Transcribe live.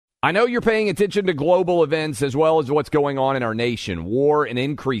I know you're paying attention to global events as well as what's going on in our nation. War and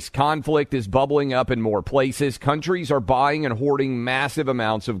increased conflict is bubbling up in more places. Countries are buying and hoarding massive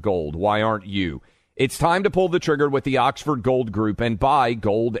amounts of gold. Why aren't you? It's time to pull the trigger with the Oxford Gold Group and buy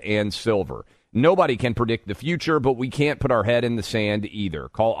gold and silver. Nobody can predict the future, but we can't put our head in the sand either.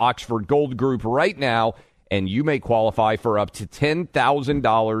 Call Oxford Gold Group right now, and you may qualify for up to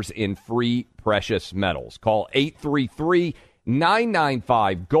 $10,000 in free precious metals. Call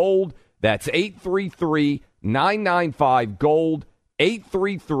 833-995-GOLD. That's 833-995-GOLD,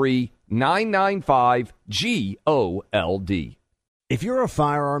 833-995-GOLD. If you're a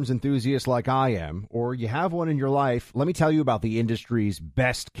firearms enthusiast like I am, or you have one in your life, let me tell you about the industry's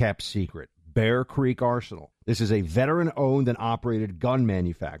best-kept secret, Bear Creek Arsenal. This is a veteran-owned and operated gun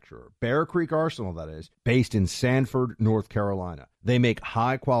manufacturer, Bear Creek Arsenal, that is, based in Sanford, North Carolina. They make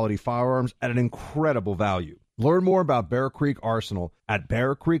high-quality firearms at an incredible value. Learn more about Bear Creek Arsenal at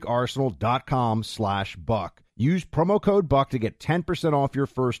bearcreekarsenal.com/buck. Use promo code BUCK to get 10% off your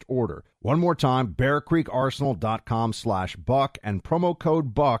first order. One more time, bearcreekarsenal.com/buck and promo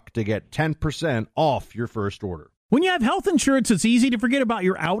code BUCK to get 10% off your first order. When you have health insurance, it's easy to forget about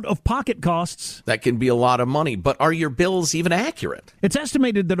your out-of-pocket costs. That can be a lot of money, but are your bills even accurate? It's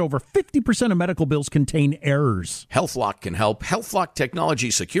estimated that over 50% of medical bills contain errors. HealthLock can help. HealthLock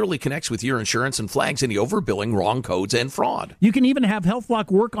technology securely connects with your insurance and flags any overbilling, wrong codes, and fraud. You can even have HealthLock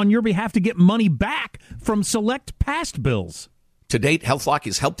work on your behalf to get money back from select past bills. To date, HealthLock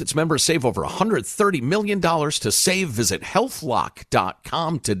has helped its members save over $130 million. To save, visit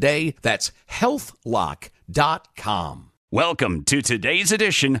healthlock.com today. That's healthlock.com. Welcome to today's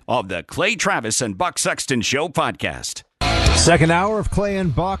edition of the Clay Travis and Buck Sexton Show podcast. Second hour of Clay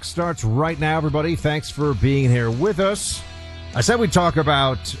and Buck starts right now, everybody. Thanks for being here with us. I said we'd talk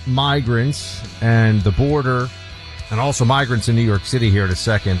about migrants and the border and also migrants in New York City here in a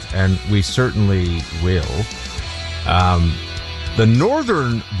second, and we certainly will. The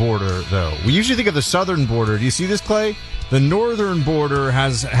northern border, though, we usually think of the southern border. Do you see this, Clay? The northern border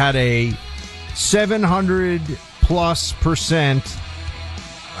has had a 700+%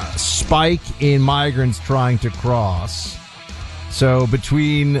 spike in migrants trying to cross. So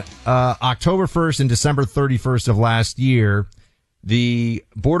between October 1st and December 31st of last year, the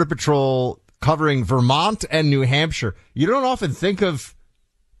Border Patrol covering Vermont and New Hampshire. You don't often think of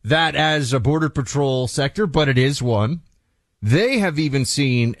that as a Border Patrol sector, but it is one. They have even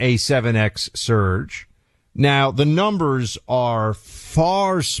seen a 7X surge. Now, the numbers are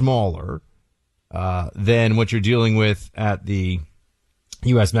far smaller than what you're dealing with at the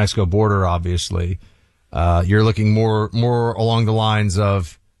U.S.-Mexico border, obviously. You're looking more along the lines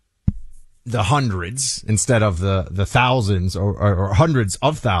of the hundreds instead of the thousands or hundreds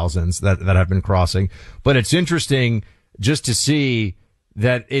of thousands that have been crossing. But it's interesting just to see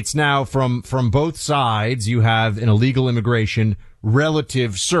that it's now from both sides. You have an illegal immigration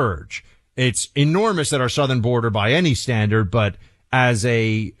relative surge. It's enormous at our southern border by any standard, but as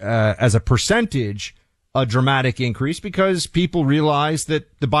a percentage, a dramatic increase because people realize that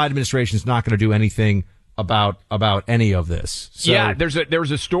the Biden administration is not going to do anything about any of this. So, yeah, there's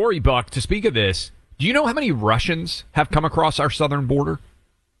a story, Buck, to speak of this. Do you know how many Russians have come across our southern border?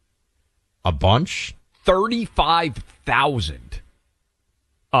 A bunch? 35,000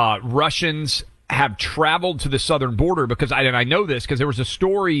 Russians have traveled to the southern border because I know this because there was a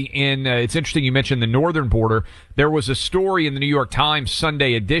story in, it's interesting you mentioned the northern border. There was a story in the New York Times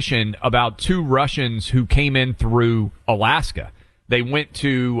Sunday edition about two Russians who came in through Alaska. They went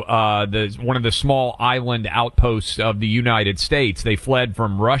to one of the small island outposts of the United States. They fled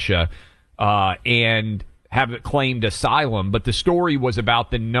from Russia and have claimed asylum. But the story was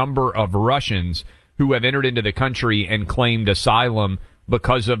about the number of Russians who have entered into the country and claimed asylum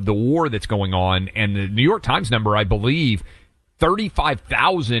because of the war that's going on. And the New York Times number, I believe,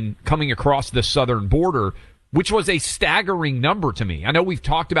 35,000 coming across the southern border, which was a staggering number to me. I know we've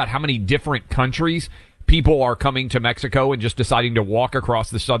talked about how many different countries people are coming to Mexico and just deciding to walk across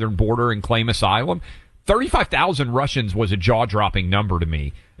the southern border and claim asylum. 35,000 Russians was a jaw-dropping number to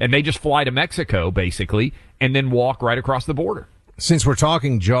me. And they just fly to Mexico, basically, and then walk right across the border. Since we're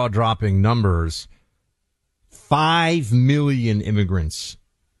talking jaw-dropping numbers, 5 million immigrants,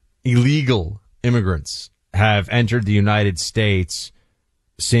 illegal immigrants, have entered the United States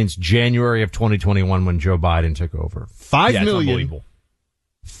since January of 2021 when Joe Biden took over. 5 million.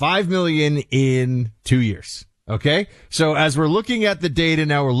 5 million in 2 years. Okay? So as we're looking at the data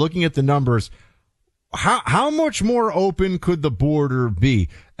now, we're looking at the numbers. How much more open could the border be?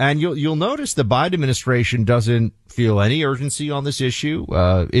 And you'll notice the Biden administration doesn't feel any urgency on this issue,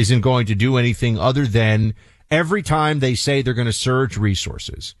 isn't going to do anything other than every time they say they're going to surge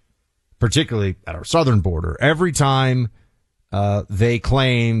resources, particularly at our southern border, every time they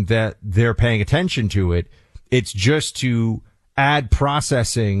claim that they're paying attention to it, it's just to add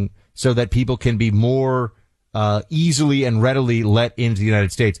processing so that people can be more easily and readily let into the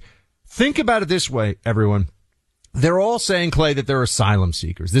United States. Think about it this way, everyone. They're all saying, Clay, that they're asylum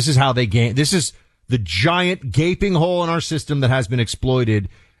seekers. This is how they gain. This is the giant gaping hole in our system that has been exploited.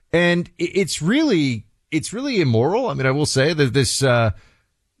 And it's really immoral. I mean, I will say that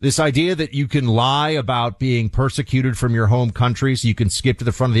this idea that you can lie about being persecuted from your home country so you can skip to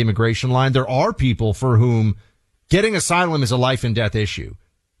the front of the immigration line. There are people for whom getting asylum is a life and death issue.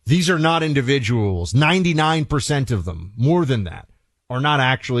 These are not individuals. 99% of them, more than that, are not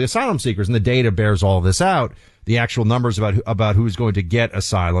actually asylum seekers. And the data bears all this out. The actual numbers about who's going to get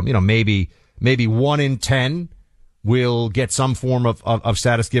asylum, maybe 1 in 10 will get some form of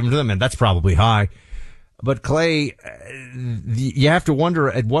status given to them. And that's probably high. But Clay, you have to wonder,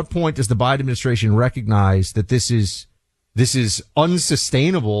 at what point does the Biden administration recognize that this is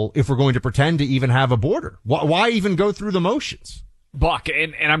unsustainable if we're going to pretend to even have a border? Why even go through the motions? Buck,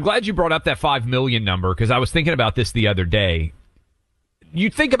 and I'm glad you brought up that 5 million number, because I was thinking about this the other day. You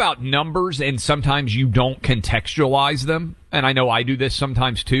think about numbers and sometimes you don't contextualize them. And I know I do this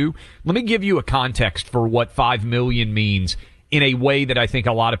sometimes too. Let me give you a context for what 5 million means in a way that I think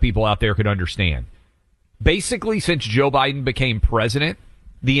a lot of people out there could understand. Basically, since Joe Biden became president,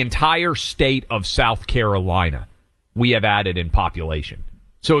 the entire state of South Carolina, we have added in population.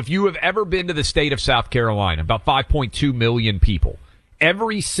 So if you have ever been to the state of South Carolina, about 5.2 million people,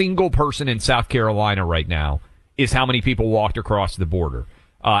 every single person in South Carolina right now is how many people walked across the border.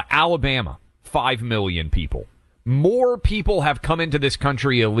 Alabama, 5 million people. More people have come into this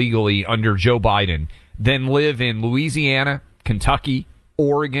country illegally under Joe Biden than live in Louisiana, Kentucky,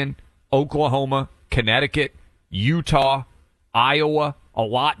 Oregon, Oklahoma, Connecticut, Utah, Iowa, a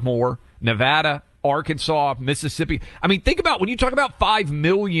lot more, Nevada, Arkansas, Mississippi. I mean, think about when you talk about 5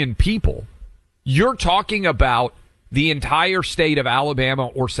 million people, you're talking about the entire state of Alabama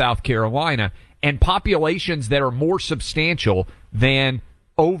or South Carolina and populations that are more substantial than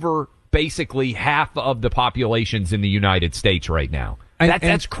over basically half of the populations in the United States right now.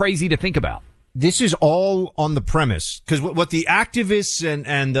 That's crazy to think about. This is all on the premise, because what the activists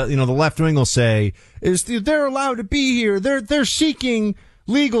and the left wing will say is they're allowed to be here. They're seeking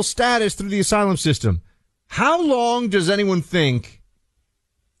legal status through the asylum system. How long does anyone think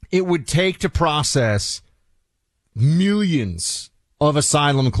it would take to process millions of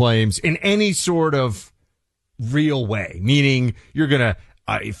asylum claims in any sort of real way? Meaning you're going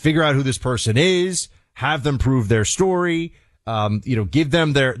to figure out who this person is, have them prove their story, give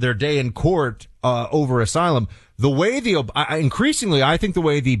them their day in court over asylum. The way increasingly, I think the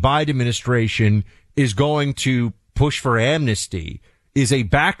way the Biden administration is going to push for amnesty is a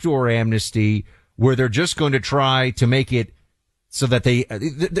backdoor amnesty where they're just going to try to make it so that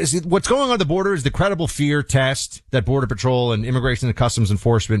what's going on at the border is the credible fear test that Border Patrol and Immigration and Customs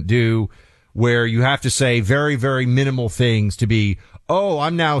Enforcement do, where you have to say very, very minimal things to be,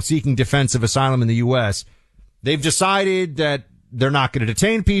 I'm now seeking defensive asylum in the U.S. They've decided that they're not going to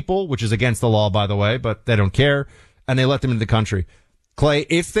detain people, which is against the law, by the way, but they don't care, and they let them into the country. Clay,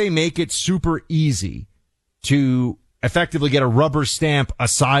 if they make it super easy to effectively get a rubber stamp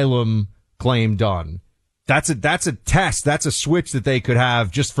asylum claim done, that's a test. That's a switch that they could have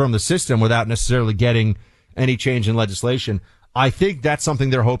just from the system without necessarily getting any change in legislation. I think that's something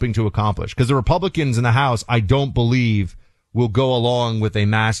they're hoping to accomplish, because the Republicans in the House, I don't believe, will go along with a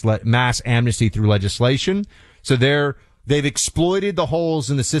mass amnesty through legislation. So they've exploited the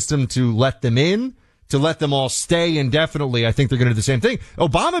holes in the system to let them in, to let them all stay indefinitely. I think they're going to do the same thing.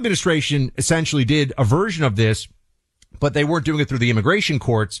 Obama administration essentially did a version of this, but they weren't doing it through the immigration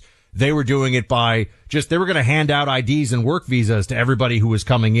courts. They were doing it by they were going to hand out IDs and work visas to everybody who was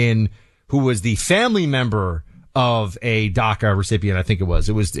coming in, who was the family member of a DACA recipient. I think it was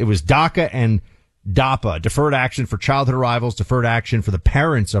DACA and DAPA, Deferred Action for Childhood Arrivals, Deferred Action for the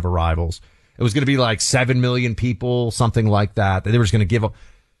Parents of Arrivals. It was going to be like 7 million people, something like that they were just going to give up.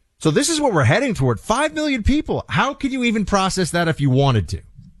 So this is what we're heading toward. 5 million people. How can you even process that if you wanted to?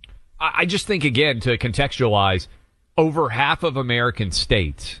 I just think, again, to contextualize, over half of American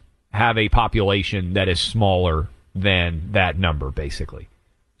states have a population that is smaller than that number, basically.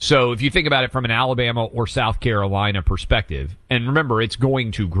 So if you think about it from an Alabama or South Carolina perspective, and remember, it's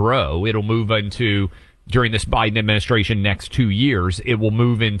going to grow. It'll move into, during this Biden administration next 2 years, it will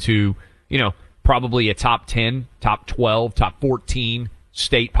move into, probably a top 10, top 12, top 14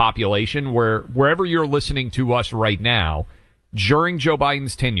 state population, wherever you're listening to us right now, during Joe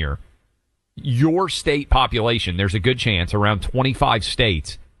Biden's tenure, your state population, there's a good chance around 25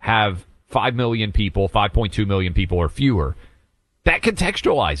 states have 5 million people, 5.2 million people or fewer. That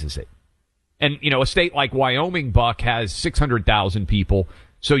contextualizes it. And, a state like Wyoming, Buck, has 600,000 people.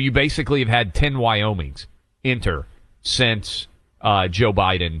 So you basically have had 10 Wyomings enter since Joe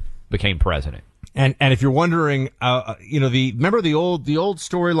Biden became president. And if you're wondering, remember the old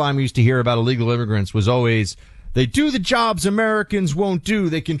storyline we used to hear about illegal immigrants was always, they do the jobs Americans won't do.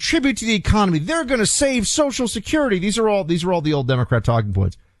 They contribute to the economy. They're going to save Social Security. These are all the old Democrat talking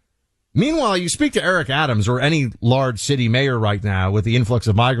points. Meanwhile, you speak to Eric Adams or any large city mayor right now with the influx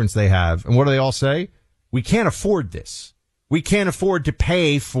of migrants they have, and what do they all say? We can't afford this. We can't afford to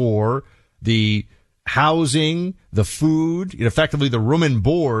pay for the housing, the food, effectively the room and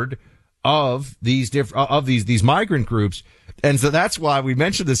board of these migrant groups. And so that's why we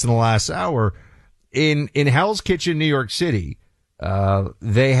mentioned this in the last hour. In Hell's Kitchen, New York City,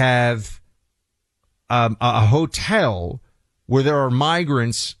 they have a hotel where there are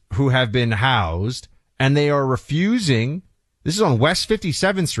migrants who have been housed, and they are refusing. This is on West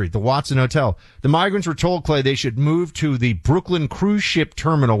 57th Street, the Watson Hotel. The migrants were told, Clay, they should move to the Brooklyn cruise ship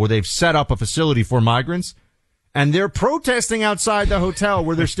terminal where they've set up a facility for migrants. And they're protesting outside the hotel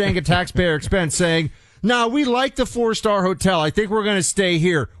where they're staying at taxpayer expense, saying, "No, we like the 4-star hotel. I think we're going to stay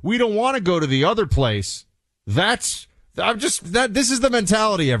here. We don't want to go to the other place." This is the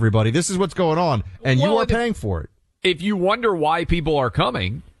mentality, everybody. This is what's going on. And you are paying for it. If you wonder why people are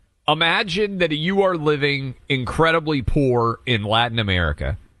coming, imagine that you are living incredibly poor in Latin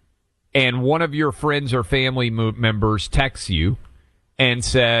America, and one of your friends or family members texts you and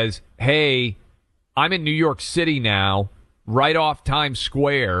says, "Hey, I'm in New York City now, right off Times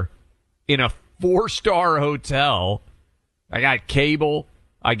Square, in a 4-star hotel. I got cable.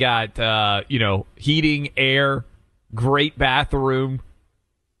 I got, heating, air, great bathroom.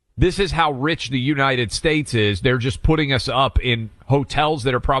 This is how rich the United States is. They're just putting us up in hotels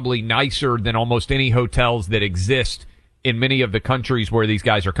that are probably nicer than almost any hotels that exist in many of the countries where these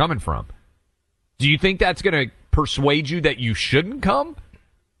guys are coming from." Do you think that's going to persuade you that you shouldn't come?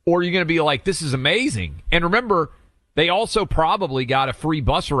 Or are you going to be like, this is amazing? And remember, they also probably got a free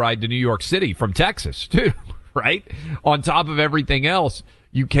bus ride to New York City from Texas, too, right? On top of everything else,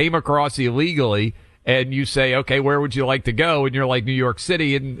 you came across illegally, and you say, okay, where would you like to go? And you're like, New York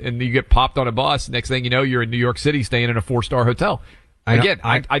City, and you get popped on a bus. Next thing you know, you're in New York City staying in a 4-star hotel.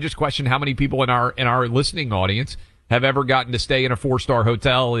 I just question how many people in our listening audience have ever gotten to stay in a 4-star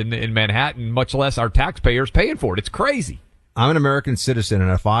hotel in Manhattan, much less our taxpayers paying for it. It's crazy. I'm an American citizen,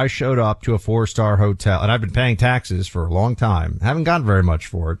 and if I showed up to a 4-star hotel, and I've been paying taxes for a long time, haven't gotten very much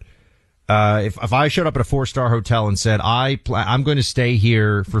for it. If I showed up at a 4-star hotel and said, I'm going to stay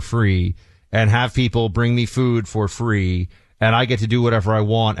here for free and have people bring me food for free, and I get to do whatever I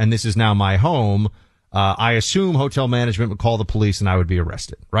want, and this is now my home, I assume hotel management would call the police and I would be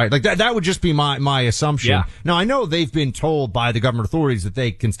arrested, right? Like that would just be my assumption. Yeah. Now, I know they've been told by the government authorities that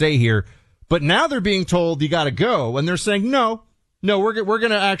they can stay here, but now they're being told you got to go, and they're saying, no, we're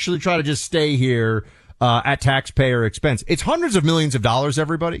going to actually try to just stay here at taxpayer expense. It's hundreds of millions of dollars,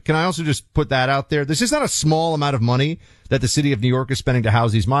 everybody. Can I also just put that out there? This is not a small amount of money that the city of New York is spending to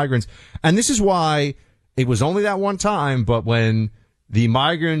house these migrants. And this is why it was only that one time, but when the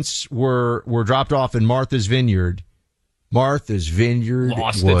migrants were dropped off in Martha's Vineyard lost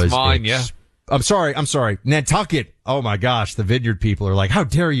its mind, yeah. I'm sorry. Nantucket. Oh my gosh, the Vineyard people are like, how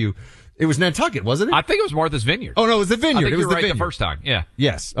dare you? It was Nantucket, wasn't it? I think it was Martha's Vineyard. Oh no, it was the Vineyard. I think it was you're right Vineyard. the first time. Yeah.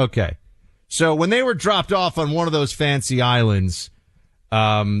 Yes. Okay. So when they were dropped off on one of those fancy islands,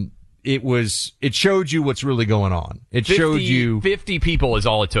 it showed you what's really going on. It showed you 50 people is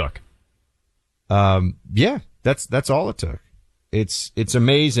all it took. Yeah, that's all it took. It's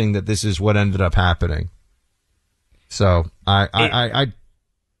amazing that this is what ended up happening. So I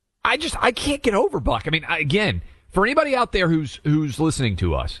can't get over Buck. I mean, again, for anybody out there who's listening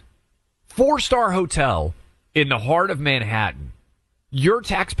to us, 4-star hotel in the heart of Manhattan, your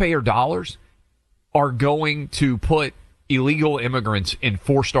taxpayer dollars are going to put illegal immigrants in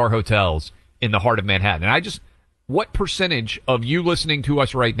 4-star hotels in the heart of Manhattan. And what percentage of you listening to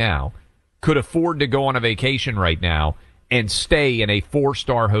us right now could afford to go on a vacation right now and stay in a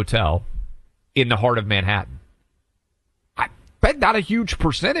 4-star hotel in the heart of Manhattan? I bet not a huge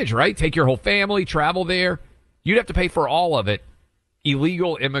percentage, right? Take your whole family, travel there. You'd have to pay for all of it.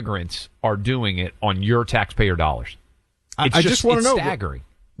 Illegal immigrants are doing it on your taxpayer dollars. I just want to know, staggering.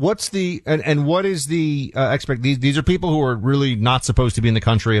 What's the and what is the these are people who are really not supposed to be in the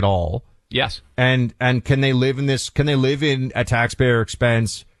country at all. Yes. And can they live in a taxpayer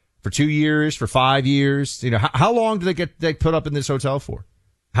expense for 2 years, for 5 years? You know, how long do they put up in this hotel for?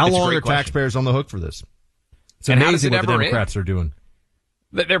 How long are taxpayers on the hook for this? It's amazing what the Democrats are doing.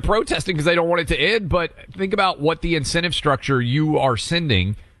 They're protesting because they don't want it to end, but think about what the incentive structure you are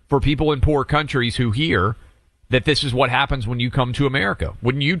sending for people in poor countries who hear that this is what happens when you come to America.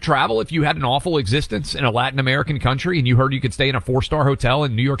 Wouldn't you travel if you had an awful existence in a Latin American country and you heard you could stay in a 4-star hotel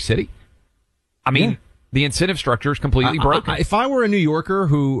in New York City? I mean, the incentive structure is completely broken. If I were a New Yorker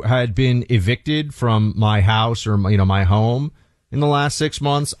who had been evicted from my house or my home in the last 6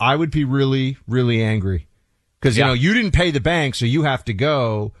 months, I would be really, really angry. Because, you didn't pay the bank, so you have to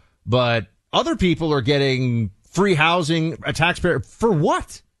go. But other people are getting free housing, a taxpayer. For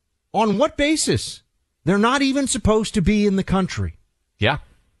what? On what basis? They're not even supposed to be in the country. Yeah.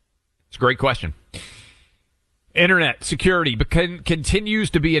 It's a great question. Internet security continues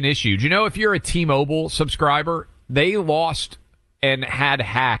to be an issue. Do you know if you're a T-Mobile subscriber, they lost and had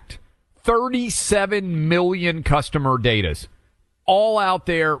hacked 37 million customer datas. All out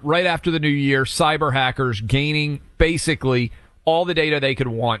there right after the new year, cyber hackers gaining basically all the data they could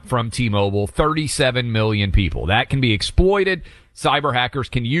want from T-Mobile, 37 million people. That can be exploited. Cyber hackers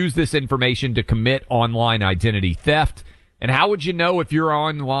can use this information to commit online identity theft. And how would you know if your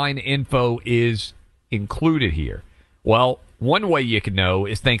online info is included here? Well, one way you can know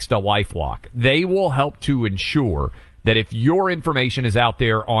is thanks to LifeLock. They will help to ensure that if your information is out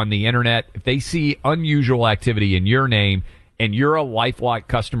there on the internet, if they see unusual activity in your name and you're a LifeLock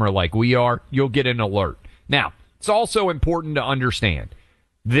customer like we are, you'll get an alert. Now, it's also important to understand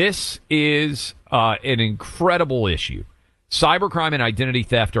this is an incredible issue. Cybercrime and identity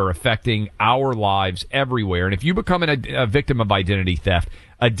theft are affecting our lives everywhere. And if you become a victim of identity theft,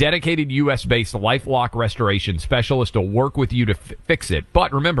 a dedicated U.S.-based LifeLock restoration specialist will work with you to fix it.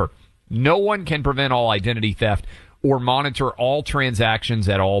 But remember, no one can prevent all identity theft or monitor all transactions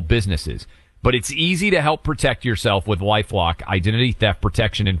at all businesses. But it's easy to help protect yourself with LifeLock. Identity theft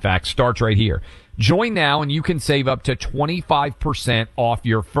protection, in fact, starts right here. Join now and you can save up to 25% off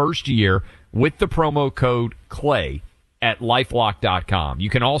your first year with the promo code CLAY at LifeLock.com.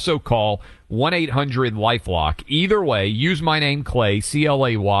 You can also call 1-800-LifeLock. Either way, use my name, Clay,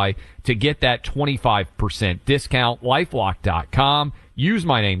 C-L-A-Y, to get that 25% discount. LifeLock.com. Use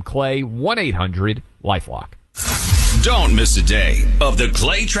my name, Clay, 1-800-LifeLock. Don't miss a day of the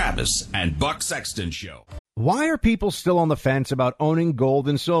Clay Travis and Buck Sexton Show. Why are people still on the fence about owning gold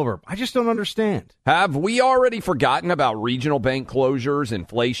and silver? I just don't understand. Have we already forgotten about regional bank closures,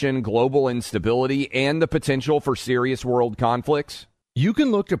 inflation, global instability, and the potential for serious world conflicts? You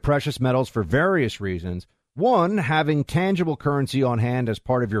can look to precious metals for various reasons. 1, having tangible currency on hand as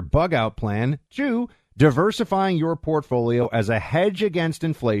part of your bug-out plan. 2, diversifying your portfolio as a hedge against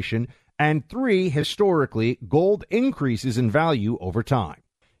inflation. And 3, historically, gold increases in value over time.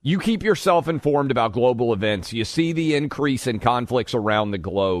 You keep yourself informed about global events. You see the increase in conflicts around the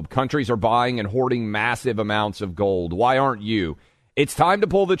globe. Countries are buying and hoarding massive amounts of gold. Why aren't you? It's time to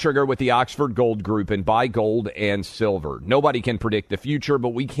pull the trigger with the Oxford Gold Group and buy gold and silver. Nobody can predict the future, but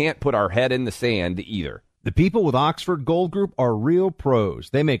we can't put our head in the sand either. The people with Oxford Gold Group are real pros.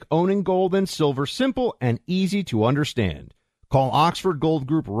 They make owning gold and silver simple and easy to understand. Call Oxford Gold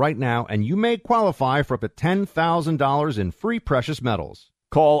Group right now, and you may qualify for up to $10,000 in free precious metals.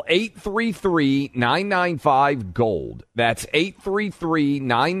 Call 833-995-GOLD. That's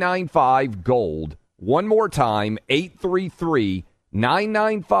 833-995-GOLD. One more time,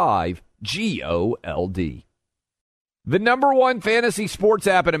 833-995-GOLD. The number one fantasy sports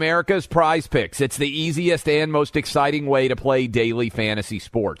app in America is Prize Picks. It's the easiest and most exciting way to play daily fantasy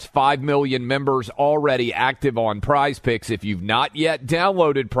sports. 5 million members already active on Prize Picks. If you've not yet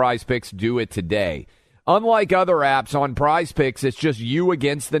downloaded Prize Picks, do it today. Unlike other apps on Prize Picks, it's just you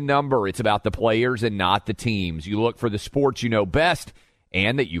against the number. It's about the players and not the teams. You look for the sports you know best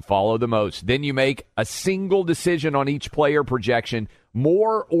and that you follow the most. Then you make a single decision on each player projection,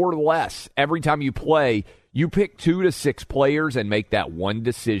 more or less. Every time you play, you pick 2 to 6 players and make that one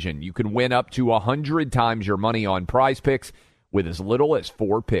decision. You can win up to 100 times your money on Prize Picks with as little as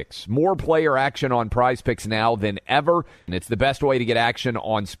 4 picks. More player action on Prize Picks now than ever, and it's the best way to get action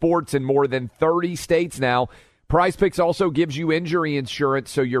on sports in more than 30 states now. Prize Picks also gives you injury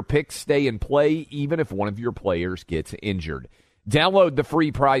insurance, so your picks stay in play even if one of your players gets injured. Download the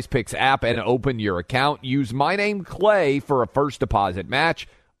free Prize Picks app and open your account. Use my name, Clay, for a first deposit match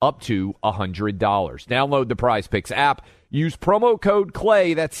up to $100. Download the Prize Picks app. Use promo code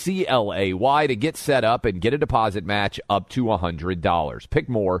CLAY, that's C-L-A-Y, to get set up and get a deposit match up to $100. Pick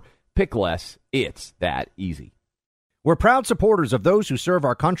more, pick less. It's that easy. We're proud supporters of those who serve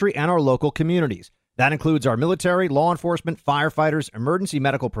our country and our local communities. That includes our military, law enforcement, firefighters, emergency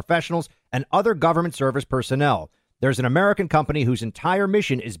medical professionals, and other government service personnel. There's an American company whose entire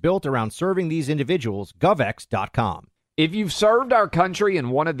mission is built around serving these individuals, GovX.com. If you've served our country in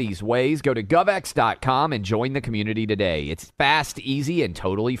one of these ways, go to GovX.com and join the community today. It's fast, easy, and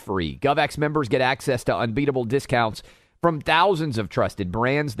totally free. GovX members get access to unbeatable discounts from thousands of trusted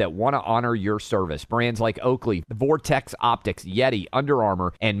brands that want to honor your service. Brands like Oakley, Vortex Optics, Yeti, Under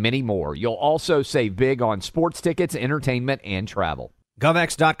Armour, and many more. You'll also save big on sports tickets, entertainment, and travel.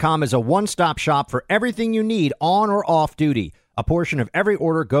 GovX.com is a one-stop shop for everything you need on or off duty. A portion of every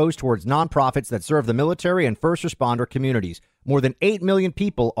order goes towards nonprofits that serve the military and first responder communities. More than 8 million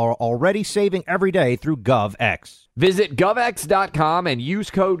people are already saving every day through GovX. Visit GovX.com and use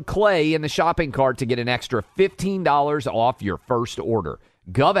code CLAY in the shopping cart to get an extra $15 off your first order.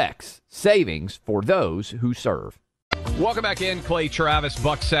 GovX, savings for those who serve. Welcome back in, Clay Travis,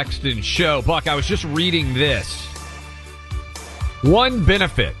 Buck Sexton Show. Buck, I was just reading this. One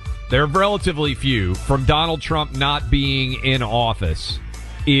benefit, there are relatively few, from Donald Trump not being in office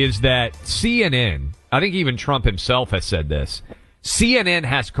is that CNN, I think even Trump himself has said this, CNN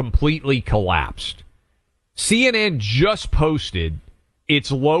has completely collapsed. CNN just posted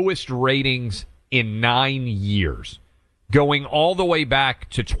its lowest ratings in 9 years, going all the way back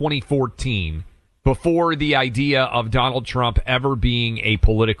to 2014, before the idea of Donald Trump ever being a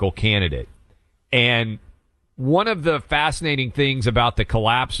political candidate. And one of the fascinating things about the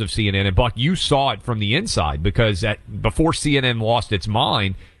collapse of CNN, and Buck, you saw it from the inside because before CNN lost its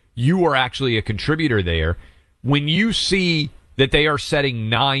mind, you were actually a contributor there. When you see that they are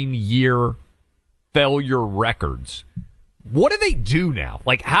setting 9-year failure records, what do they do now?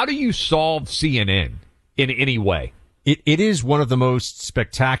 Like, how do you solve CNN in any way? It is one of the most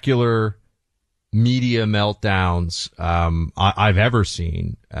spectacular media meltdowns I've ever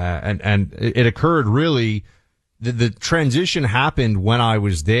seen, and it occurred really. The transition happened when I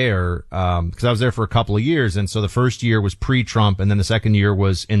was there, because I was there for a couple of years. And so the first year was pre-Trump, and then the second year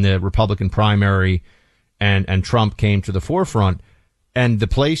was in the Republican primary, and Trump came to the forefront, and the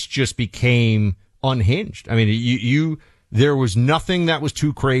place just became unhinged. I mean, there was nothing that was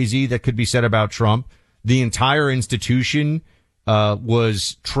too crazy that could be said about Trump. The entire institution,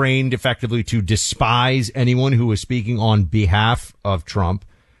 was trained effectively to despise anyone who was speaking on behalf of Trump.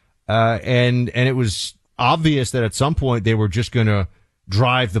 And it was obvious that at some point they were just going to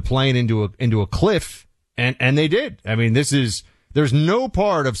drive the plane into a cliff, and they did. I mean, there's no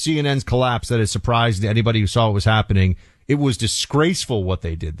part of CNN's collapse that is surprised to anybody who saw what was happening. It was disgraceful what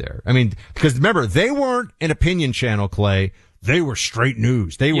they did there. I mean, because remember, they weren't an opinion channel, Clay. They were straight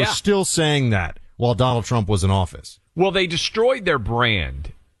news. They were still saying that while Donald Trump was in office. Well, they destroyed their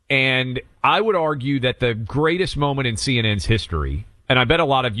brand, and I would argue that the greatest moment in CNN's history, and I bet a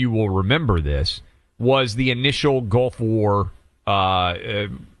lot of you will remember this, was the initial Gulf War that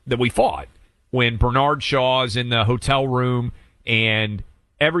we fought when Bernard Shaw's in the hotel room and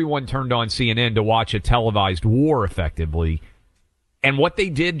everyone turned on CNN to watch a televised war effectively. And what they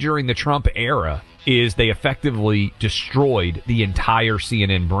did during the Trump era is they effectively destroyed the entire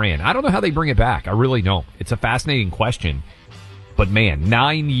CNN brand. I don't know how they bring it back. I really don't. It's a fascinating question. But, man,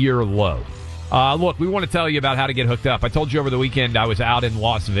 9-year low. Look, we want to tell you about how to get hooked up. I told you over the weekend I was out in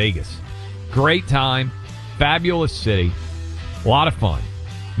Las Vegas. Great time. Fabulous city. A lot of fun.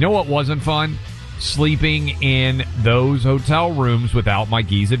 You know what wasn't fun? Sleeping in those hotel rooms without my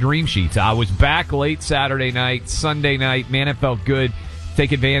Giza Dream Sheets. I was back late Saturday night, Sunday night. Man, it felt good.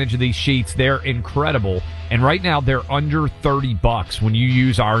 Take advantage of these sheets. They're incredible. And right now, they're under $30 when you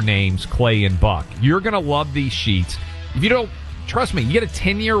use our names, Clay and Buck. You're going to love these sheets. If you don't, trust me, you get a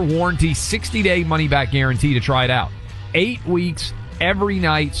 10-year warranty, 60-day money-back guarantee to try it out. 8 weeks, every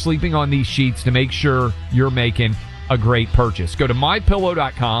night, sleeping on these sheets to make sure you're making a great purchase. Go to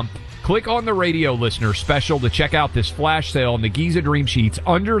MyPillow.com. Click on the radio listener special to check out this flash sale on the Giza Dream Sheets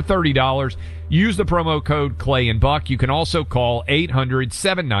under $30. Use the promo code Clay and Buck. You can also call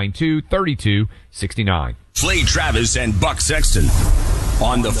 800-792-3269. Clay Travis and Buck Sexton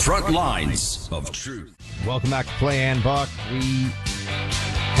on the front lines of truth. Welcome back to Clay and Buck. We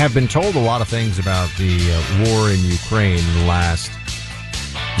have been told a lot of things about the war in Ukraine in the last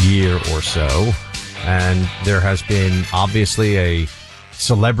year or so, and there has been obviously a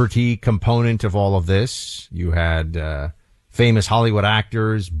celebrity component of all of this. You had famous Hollywood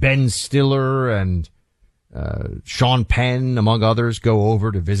actors, Ben Stiller and Sean Penn, among others, go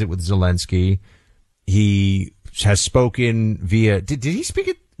over to visit with Zelensky. He has spoken via, did he speak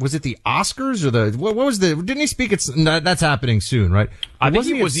it? Was it the Oscars or what was didn't he speak it? That's happening soon, right? I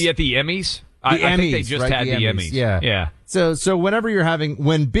think was he at the Emmys? I think they just had the Emmys. Yeah. So whenever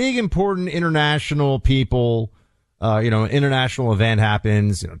when big, important international people, international event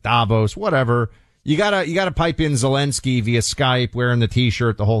happens, Davos, whatever, you gotta pipe in Zelensky via Skype, wearing the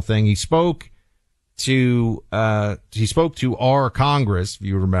T-shirt, the whole thing. He spoke he spoke to our Congress, if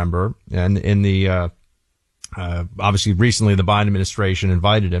you remember, and in the, obviously recently the Biden administration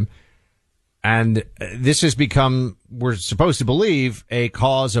invited him. And this has become, we're supposed to believe, a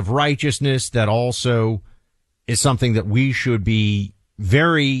cause of righteousness that also is something that we should be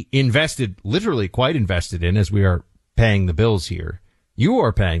very invested, literally quite invested in, as we are paying the bills here. You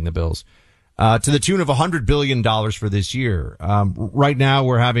are paying the bills, to the tune of $100 billion for this year. Right now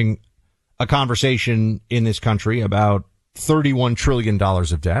we're having a conversation in this country about $31 trillion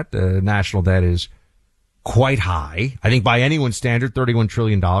of debt. National debt is quite high. I think by anyone's standard, $31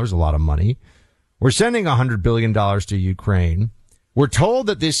 trillion, a lot of money. We're sending $100 billion to Ukraine. We're told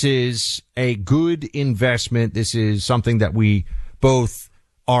that this is a good investment. This is something that we both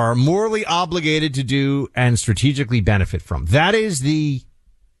are morally obligated to do and strategically benefit from. That is the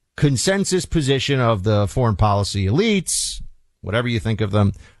consensus position of the foreign policy elites, whatever you think of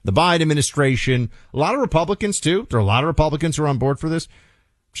them, the Biden administration, a lot of Republicans too. There are a lot of Republicans who are on board for this.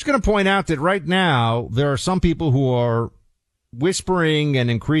 I'm just going to point out that right now there are some people who are whispering and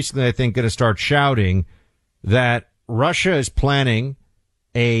increasingly, I think, going to start shouting that Russia is planning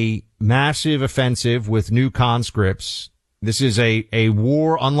a massive offensive with new conscripts. This is a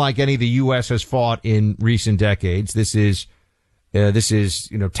war unlike any the U.S. has fought in recent decades. This is,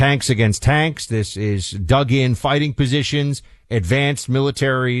 tanks against tanks. This is dug in fighting positions, advanced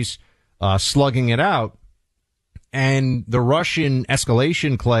militaries, slugging it out. And the Russian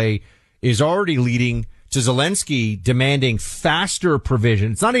escalation, Clay, is already leading to Zelensky demanding faster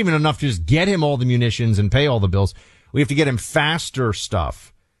provision. It's not even enough to just get him all the munitions and pay all the bills. We have to get him faster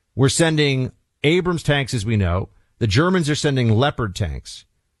stuff. We're sending Abrams tanks, as we know. The Germans are sending Leopard tanks.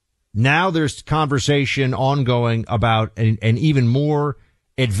 Now there's conversation ongoing about an even more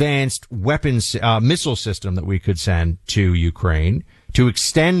advanced weapons, missile system that we could send to Ukraine to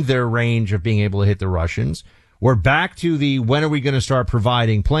extend their range of being able to hit the Russians. We're back to the when are we going to start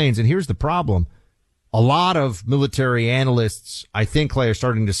providing planes? And here's the problem. A lot of military analysts, I think, Clay, are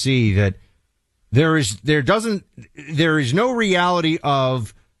starting to see that there is no reality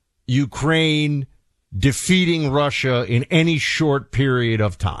of Ukraine defeating Russia in any short period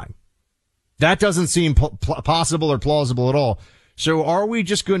of time. That doesn't seem possible or plausible at all. So are we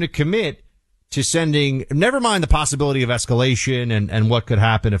just going to commit to sending, never mind the possibility of escalation and what could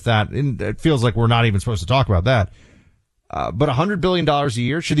happen if that, and it feels like we're not even supposed to talk about that. But $100 billion a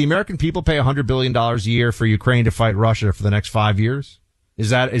year, should the American people pay $100 billion a year for Ukraine to fight Russia for the next 5 years?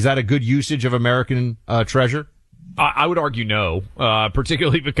 Is that a good usage of American treasure? I would argue no,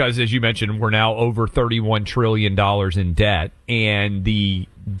 particularly because, as you mentioned, we're now over $31 trillion in debt, and the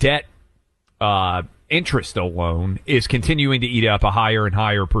debt interest alone is continuing to eat up a higher and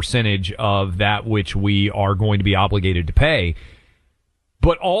higher percentage of that which we are going to be obligated to pay.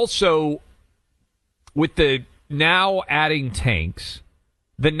 But also, with the now adding tanks,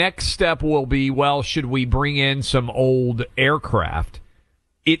 the next step will be, well, should we bring in some old aircraft?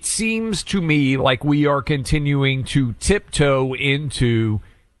 It seems to me like we are continuing to tiptoe into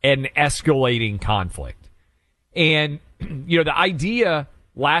an escalating conflict. And, the idea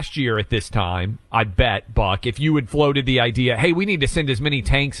last year at this time, I bet, Buck, if you had floated the idea, hey, we need to send as many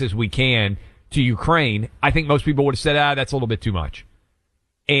tanks as we can to Ukraine, I think most people would have said, that's a little bit too much.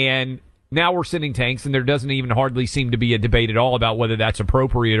 And now we're sending tanks, and there doesn't even hardly seem to be a debate at all about whether that's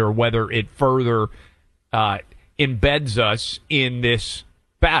appropriate or whether it further embeds us in this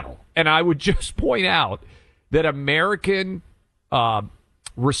battle. And I would just point out that American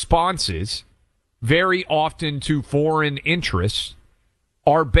responses very often to foreign interests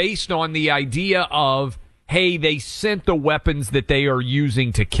are based on the idea of, hey, they sent the weapons that they are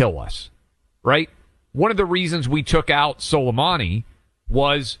using to kill us, right? One of the reasons we took out Soleimani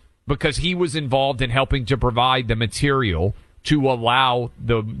was because he was involved in helping to provide the material to allow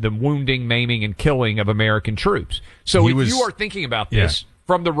the wounding, maiming, and killing of American troops. So if you are thinking about this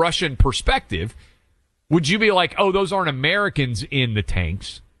from the Russian perspective, would you be like, oh, those aren't Americans in the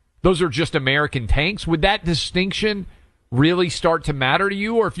tanks, those are just American tanks? Would that distinction really start to matter to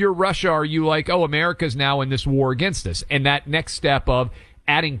you? Or if you're Russia, are you like, oh, America's now in this war against us? And that next step of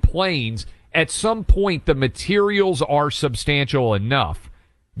adding planes, at some point the materials are substantial enough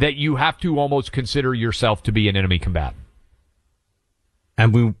that you have to almost consider yourself to be an enemy combatant.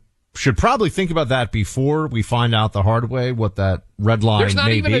 And we should probably think about that before we find out the hard way what that red line may be. There's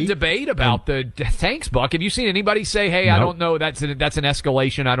not even a debate about the tanks, Buck. Have you seen anybody say, hey, I don't know, that's an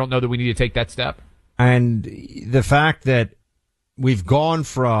escalation, I don't know that we need to take that step? And the fact that we've gone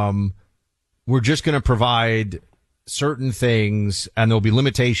from we're just going to provide certain things and there'll be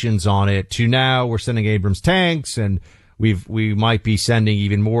limitations on it to now we're sending Abrams tanks and we might be sending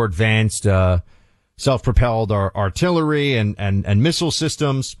even more advanced self-propelled artillery and missile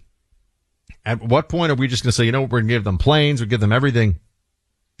systems. At what point are we just going to say, you know what, we're going to give them planes, we give them everything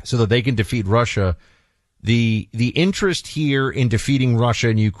so that they can defeat Russia? The interest here in defeating Russia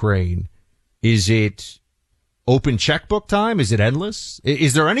and Ukraine, is it open checkbook time? Is it endless?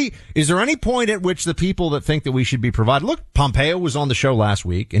 Is there any point at which the people that think that we should be provided? Look, Pompeo was on the show last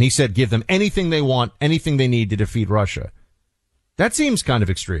week and he said give them anything they want, anything they need to defeat Russia. That seems kind of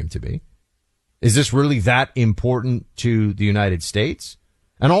extreme to me. Is this really that important to the United States?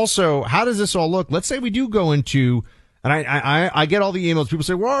 And also, how does this all look? Let's say we do go into, and I get all the emails. People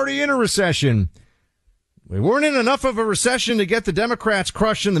say, we're already in a recession. We weren't in enough of a recession to get the Democrats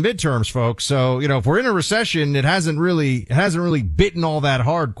crushed in the midterms, folks. So, if we're in a recession, it hasn't really bitten all that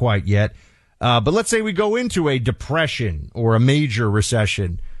hard quite yet. But let's say we go into a depression or a major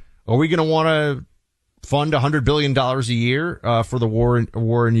recession. Are we going to want to fund $100 billion a year, for the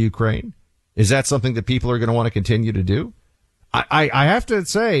war in Ukraine? Is that something that people are going to want to continue to do? I have to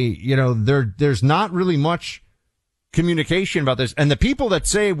say, there's not really much communication about this. And the people that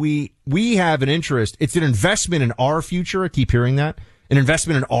say we have an interest, it's an investment in our future. I keep hearing that. An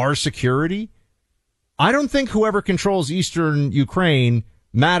investment in our security. I don't think whoever controls eastern Ukraine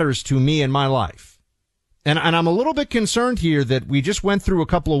matters to me in my life. And I'm a little bit concerned here that we just went through a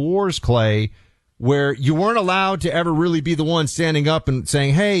couple of wars, Clay, where you weren't allowed to ever really be the one standing up and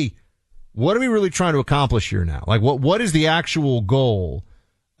saying, hey, what are we really trying to accomplish here now? Like, what is the actual goal?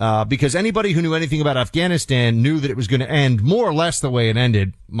 Because anybody who knew anything about Afghanistan knew that it was going to end more or less the way it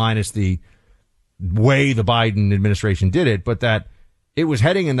ended, minus the way the Biden administration did it, but that it was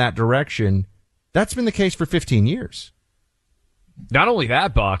heading in that direction. That's been the case for 15 years. Not only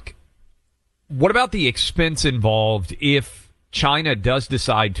that, Buck, what about the expense involved if China does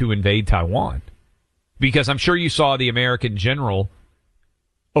decide to invade Taiwan? Because I'm sure you saw the American general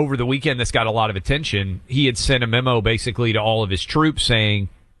over the weekend that's got a lot of attention. He had sent a memo basically to all of his troops saying,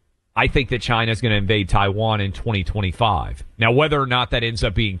 I think that China is going to invade Taiwan in 2025. Now, whether or not that ends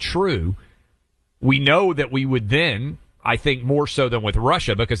up being true, we know that we would then, I think more so than with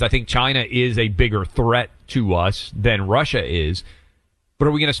Russia, because I think China is a bigger threat to us than Russia is. But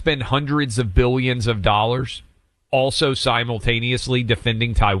are we going to spend hundreds of billions of dollars also simultaneously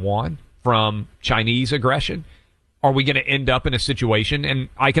defending Taiwan from Chinese aggression? Are we going to end up in a situation, and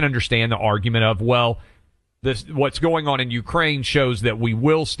I can understand the argument of, well, what's going on in Ukraine shows that we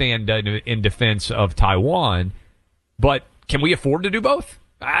will stand in defense of Taiwan, but can we afford to do both?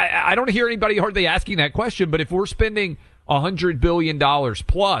 I don't hear anybody hardly asking that question, but if we're spending $100 billion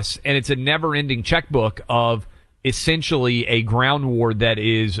plus, and it's a never-ending checkbook of essentially a ground war that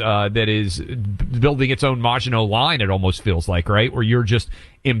is building its own Maginot Line, it almost feels like, right, where you're just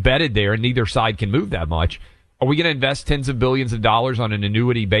embedded there and neither side can move that much. Are we going to invest tens of billions of dollars on an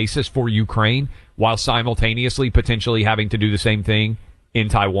annuity basis for Ukraine while simultaneously potentially having to do the same thing in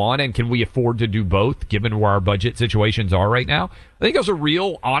Taiwan? And can we afford to do both given where our budget situations are right now? I think those are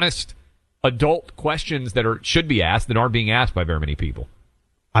real, honest, adult questions that should be asked that aren't being asked by very many people.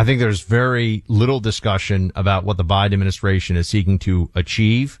 I think there's very little discussion about what the Biden administration is seeking to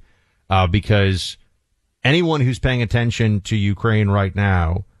achieve, because anyone who's paying attention to Ukraine right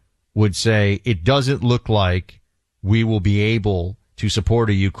now would say it doesn't look like we will be able to support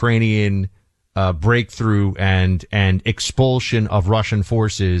a Ukrainian breakthrough and expulsion of Russian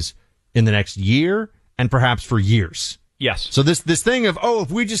forces in the next year and perhaps for years. Yes. So this thing of,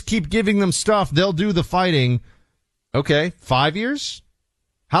 if we just keep giving them stuff, they'll do the fighting. Okay, 5 years?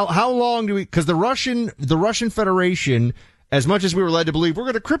 How long do we, because the Russian Federation, as much as we were led to believe we're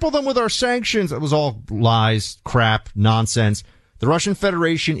going to cripple them with our sanctions, it was all lies, crap, nonsense. The Russian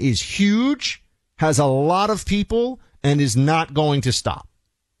Federation is huge, has a lot of people, and is not going to stop.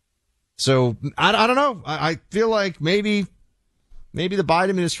 So I don't know. I feel like maybe the Biden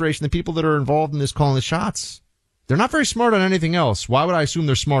administration, the people that are involved in this calling the shots, they're not very smart on anything else. Why would I assume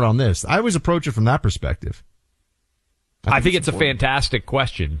they're smart on this? I always approach it from that perspective. I think it's a fantastic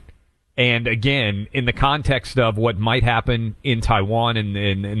question. And again, in the context of what might happen in Taiwan and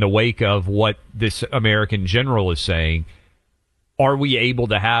in the wake of what this American general is saying, are we able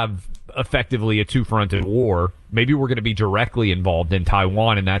to have effectively a two-fronted war? Maybe we're going to be directly involved in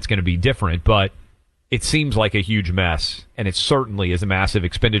Taiwan, and that's going to be different. But it seems like a huge mess, and it certainly is a massive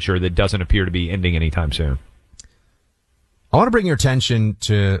expenditure that doesn't appear to be ending anytime soon. I want to bring your attention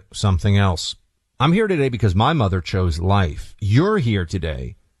to something else. I'm here today because my mother chose life. You're here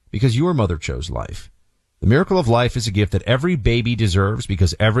today because your mother chose life. The miracle of life is a gift that every baby deserves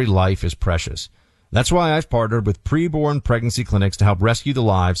because every life is precious. That's why I've partnered with preborn pregnancy clinics to help rescue the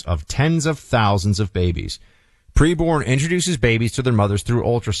lives of tens of thousands of babies. Preborn introduces babies to their mothers through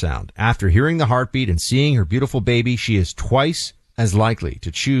ultrasound. After hearing the heartbeat and seeing her beautiful baby, she is twice as likely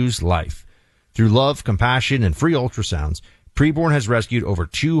to choose life. Through love, compassion, and free ultrasounds, Preborn has rescued over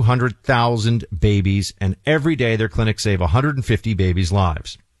 200,000 babies, and every day their clinics save 150 babies'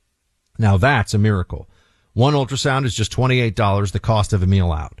 lives. Now that's a miracle. One ultrasound is just $28, the cost of a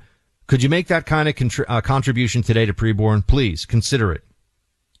meal out. Could you make that kind of contribution today to Preborn? Please consider it.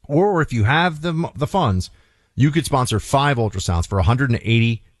 Or if you have the funds, you could sponsor 5 ultrasounds for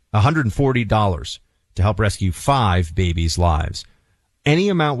 $140 to help rescue 5 babies' lives. Any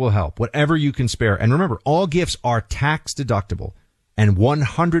amount will help, whatever you can spare. And remember, all gifts are tax deductible, and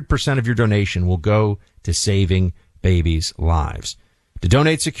 100% of your donation will go to saving babies' lives. To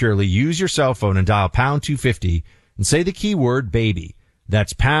donate securely, use your cell phone and dial pound 250 and say the keyword baby.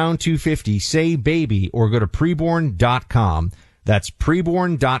 That's pound 250, say baby, or go to preborn.com. That's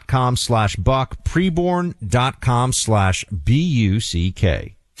preborn.com/buck,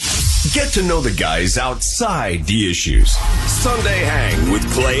 preborn.com/BUCK. Get to know the guys outside the issues. Sunday Hang with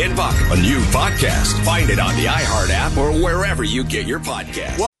Clay and Buck, a new podcast. Find it on the iHeart app or wherever you get your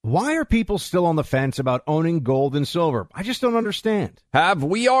podcast. Why are people still on the fence about owning gold and silver? I just don't understand. Have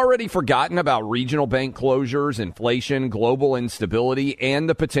we already forgotten about regional bank closures, inflation, global instability, and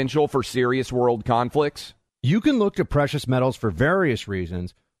the potential for serious world conflicts? You can look to precious metals for various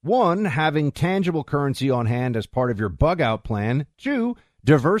reasons. 1, having tangible currency on hand as part of your bug-out plan. 2,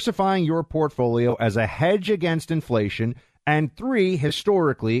 diversifying your portfolio as a hedge against inflation. And 3,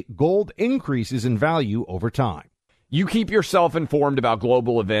 historically, gold increases in value over time. You keep yourself informed about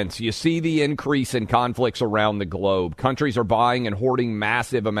global events. You see the increase in conflicts around the globe. Countries are buying and hoarding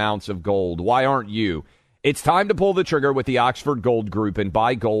massive amounts of gold. Why aren't you? It's time to pull the trigger with the Oxford Gold Group and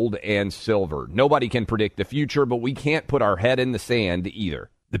buy gold and silver. Nobody can predict the future, but we can't put our head in the sand either.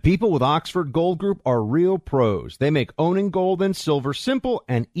 The people with Oxford Gold Group are real pros. They make owning gold and silver simple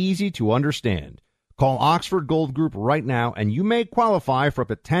and easy to understand. Call Oxford Gold Group right now, and you may qualify for up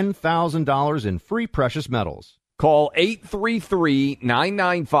to $10,000 in free precious metals. Call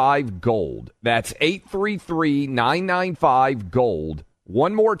 833-995-GOLD. That's 833-995-GOLD.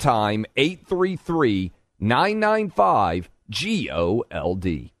 One more time,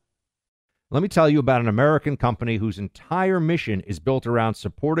 833-995-GOLD. Let me tell you about an American company whose entire mission is built around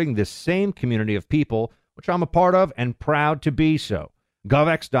supporting this same community of people, which I'm a part of and proud to be so.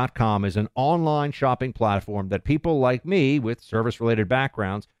 GovX.com is an online shopping platform that people like me with service-related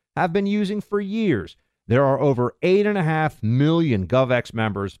backgrounds have been using for years. There are over 8.5 million GovX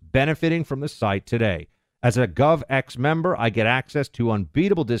members benefiting from the site today. As a GovX member, I get access to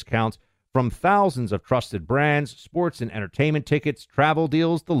unbeatable discounts from thousands of trusted brands, sports and entertainment tickets, travel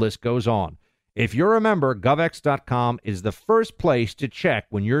deals, the list goes on. If you're a member, GovX.com is the first place to check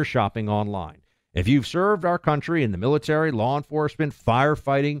when you're shopping online. If you've served our country in the military, law enforcement,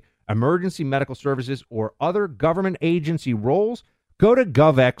 firefighting, emergency medical services, or other government agency roles, go to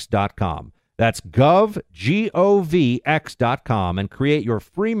GovX.com. That's GovX.com, and create your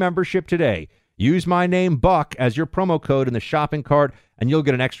free membership today. Use my name, Buck, as your promo code in the shopping cart, and you'll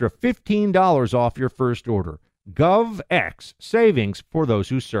get an extra $15 off your first order. GovX, savings for those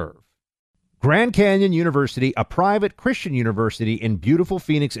who serve. Grand Canyon University, a private Christian university in beautiful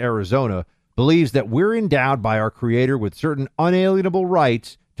Phoenix, Arizona, believes that we're endowed by our Creator with certain unalienable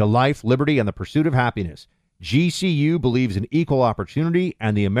rights to life, liberty, and the pursuit of happiness. GCU believes in equal opportunity,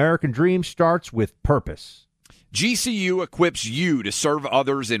 and the American dream starts with purpose. GCU equips you to serve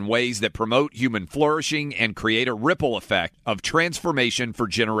others in ways that promote human flourishing and create a ripple effect of transformation for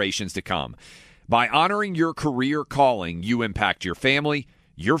generations to come. By honoring your career calling, you impact your family,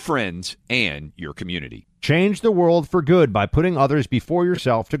 your friends, and your community. Change the world for good by putting others before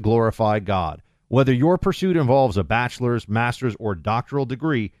yourself to glorify God. Whether your pursuit involves a bachelor's, master's, or doctoral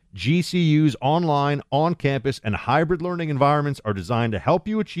degree, GCU's online, on-campus, and hybrid learning environments are designed to help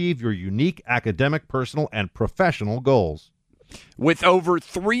you achieve your unique academic, personal, and professional goals. With over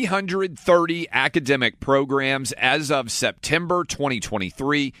 330 academic programs as of September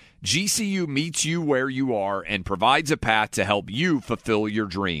 2023, GCU meets you where you are and provides a path to help you fulfill your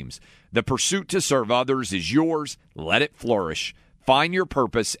dreams. The pursuit to serve others is yours. Let it flourish. Find your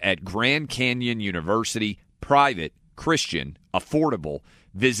purpose at Grand Canyon University, private, Christian, affordable.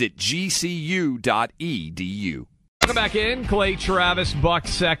 Visit gcu.edu. Welcome back in. Clay Travis, Buck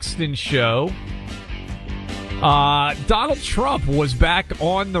Sexton Show. Donald Trump was back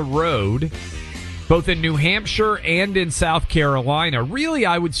on the road, both in New Hampshire and in South Carolina. Really,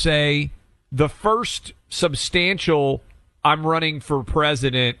 I would say the first substantial I'm running for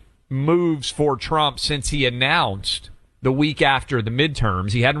president moves for Trump since he announced the week after the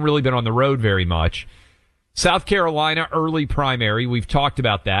midterms. He hadn't really been on the road very much. South Carolina, early primary. We've talked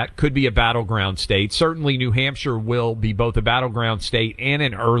about that. Could be a battleground state. Certainly New Hampshire will be both a battleground state and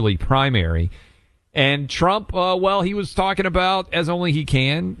an early primary. And Trump, he was talking about, as only he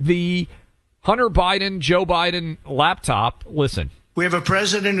can, the Hunter Biden, Joe Biden laptop. Listen. We have a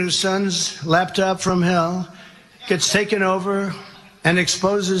president whose son's laptop from hell gets taken over and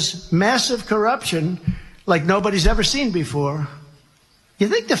exposes massive corruption like nobody's ever seen before. You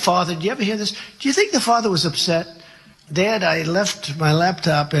think the father, do you ever hear this? Do you think the father was upset? Dad, I left my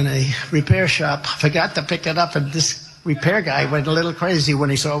laptop in a repair shop, forgot to pick it up, and this repair guy went a little crazy when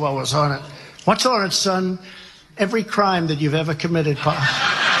he saw what was on it. What's on it, son? Every crime that you've ever committed.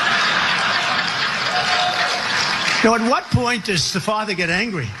 Now, at what point does the father get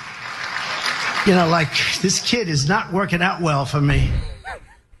angry? You know, like, this kid is not working out well for me.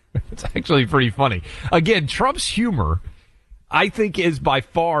 It's actually pretty funny. Again, Trump's humor, I think, is by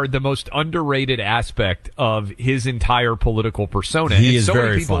far the most underrated aspect of his entire political persona. He and is so very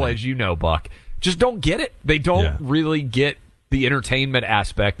many people, funny. as you know, Buck, just don't get it. They don't really get the entertainment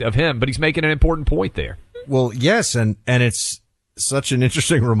aspect of him, but he's making an important point there. Well, yes, and it's such an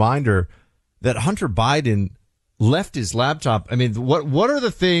interesting reminder that Hunter Biden left his laptop. I mean, what are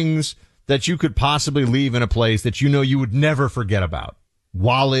the things that you could possibly leave in a place that you know you would never forget about?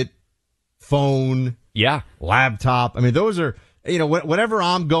 Wallet, phone, laptop. I mean, those are, you know, whenever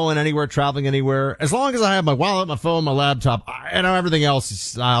I'm going anywhere, traveling anywhere, as long as I have my wallet, my phone, my laptop, and everything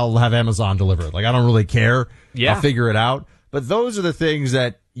else, I'll have Amazon deliver it. Like, I don't really care. Yeah. I'll figure it out. But those are the things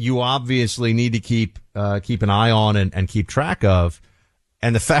that you obviously need to keep an eye on and keep track of.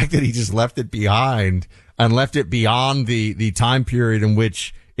 And the fact that he just left it behind and left it beyond the time period in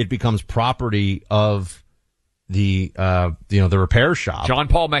which it becomes property of the repair shop. John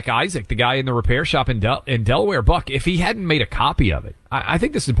Paul McIsaac, the guy in the repair shop in Delaware. Buck, if he hadn't made a copy of it, I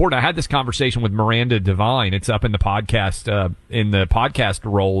think this is important. I had this conversation with Miranda Devine. It's up in the podcast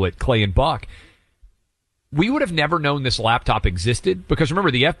role at Clay and Buck. We would have never known this laptop existed because, remember,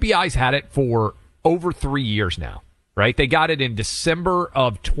 the FBI's had it for over 3 years now, right? They got it in December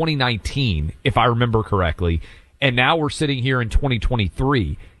of 2019, if I remember correctly, and now we're sitting here in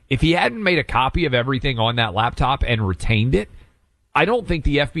 2023. If he hadn't made a copy of everything on that laptop and retained it, I don't think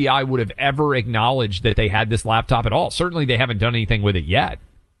the FBI would have ever acknowledged that they had this laptop at all. Certainly they haven't done anything with it yet.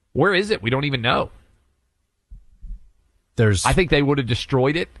 Where is it? We don't even know. I think they would have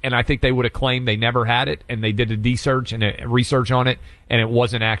destroyed it, and I think they would have claimed they never had it, and they did a research on it, and it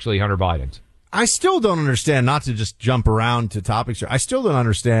wasn't actually Hunter Biden's. I still don't understand, not to just jump around to topics here, I still don't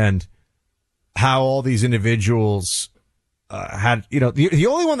understand how all these individuals had, you know, the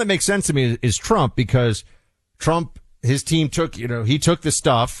only one that makes sense to me is Trump, because Trump, his team he took the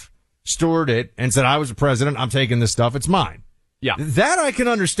stuff, stored it, and said, I was the president, I'm taking this stuff, it's mine. Yeah. That I can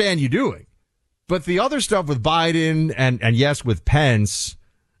understand you doing. But the other stuff with Biden and yes, with Pence,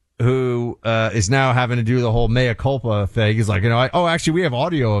 who is now having to do the whole mea culpa thing, he's like, actually, we have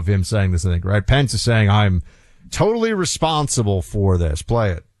audio of him saying this, I think, right? Pence is saying, I'm totally responsible for this.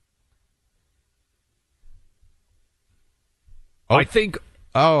 Play it. I think.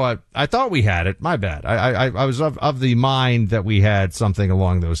 Oh, I thought we had it. My bad. I was of the mind that we had something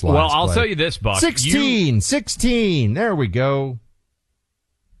along those lines. Well, I'll tell you this, Buck. 16. There we go.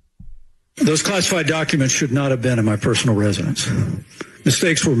 Those classified documents should not have been in my personal residence.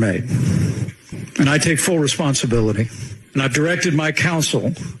 Mistakes were made, and I take full responsibility. And I've directed my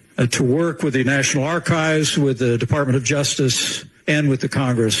counsel to work with the National Archives, with the Department of Justice, and with the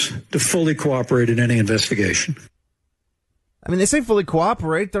Congress to fully cooperate in any investigation. I mean, they say fully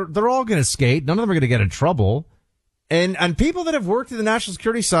cooperate. They're all going to skate. None of them are going to get in trouble. And people that have worked in the national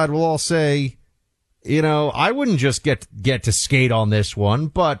security side will all say, I wouldn't just get to skate on this one,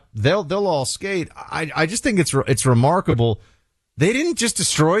 but they'll all skate. I just think it's remarkable. They didn't just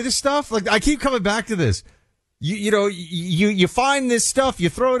destroy the stuff. Like, I keep coming back to this. You find this stuff, you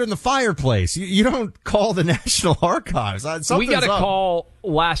throw it in the fireplace. You don't call the National Archives. We got a call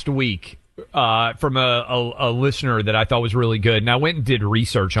last week from a listener that I thought was really good, and I went and did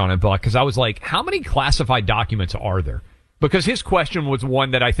research on it, Buck, because I was like, how many classified documents are there? Because his question was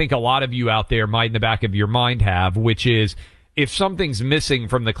one that I think a lot of you out there might in the back of your mind have, which is, if something's missing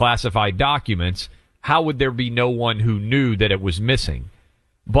from the classified documents, how would there be no one who knew that it was missing?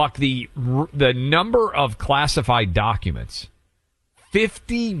 Buck, the number of classified documents,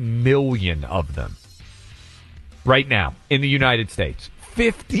 50 million of them right now in the United States.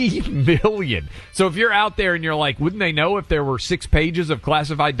 50 million. So if you're out there and you're like, wouldn't they know if there were 6 pages of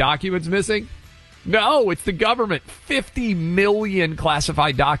classified documents missing? No, it's the government. 50 million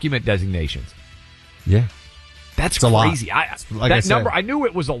classified document designations. Yeah. That's it's crazy. That number, I knew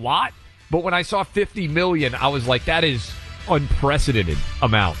it was a lot, But when I saw 50 million, I was like, that is unprecedented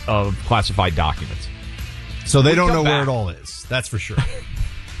amount of classified documents. So they don't know where it all is. That's for sure.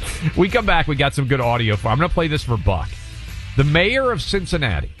 We come back. We got some good audio for. I'm going to play this for Buck. The mayor of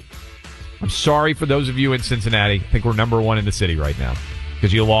Cincinnati. I'm sorry for those of you in Cincinnati. I think we're number one in the city right now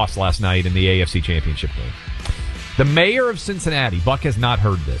because you lost last night in the AFC Championship game. The mayor of Cincinnati, Buck has not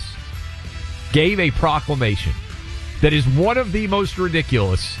heard this, gave a proclamation that is one of the most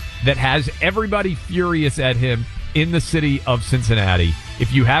ridiculous that has everybody furious at him in the city of Cincinnati.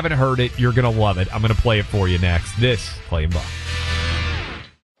 If you haven't heard it, you're going to love it. I'm going to play it for you next. This, Clay and Buck.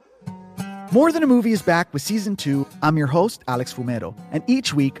 More Than a Movie is back with Season 2. I'm your host, Alex Fumero. And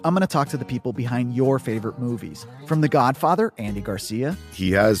each week, I'm going to talk to the people behind your favorite movies. From The Godfather, Andy Garcia.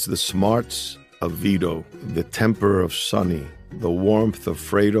 He has the smarts of Vito, the temper of Sonny, the warmth of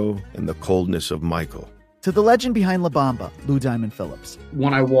Fredo, and the coldness of Michael. To the legend behind La Bamba, Lou Diamond Phillips.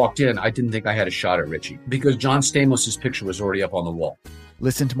 When I walked in, I didn't think I had a shot at Richie because John Stamos' picture was already up on the wall.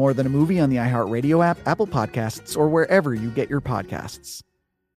 Listen to More Than a Movie on the iHeartRadio app, Apple Podcasts, or wherever you get your podcasts.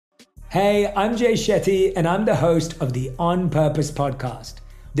 Hey, I'm Jay Shetty, and I'm the host of the On Purpose podcast.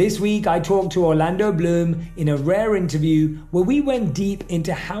 This week, I talked to Orlando Bloom in a rare interview where we went deep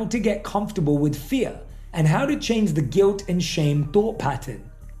into how to get comfortable with fear and how to change the guilt and shame thought pattern.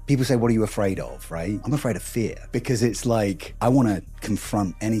 People say, what are you afraid of, right? I'm afraid of fear because it's like I want to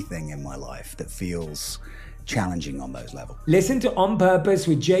confront anything in my life that feels challenging on those levels. Listen to On Purpose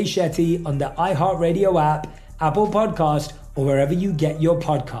with Jay Shetty on the iHeartRadio app, Apple Podcast, or wherever you get your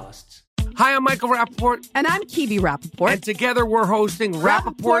podcasts. Hi, I'm Michael Rappaport. And I'm Kibi Rappaport. And together we're hosting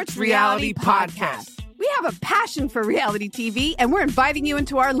Rappaport's Reality Podcast. We have a passion for reality TV, and we're inviting you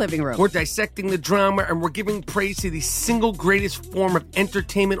into our living room. We're dissecting the drama, and we're giving praise to the single greatest form of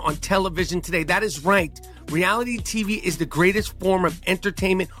entertainment on television today. That is right. Reality TV is the greatest form of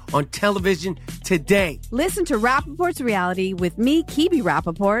entertainment on television today. Listen to Rappaport's Reality with me, Kibi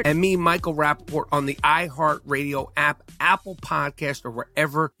Rappaport. And me, Michael Rappaport, on the iHeartRadio app, Apple Podcast, or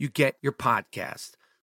wherever you get your podcast.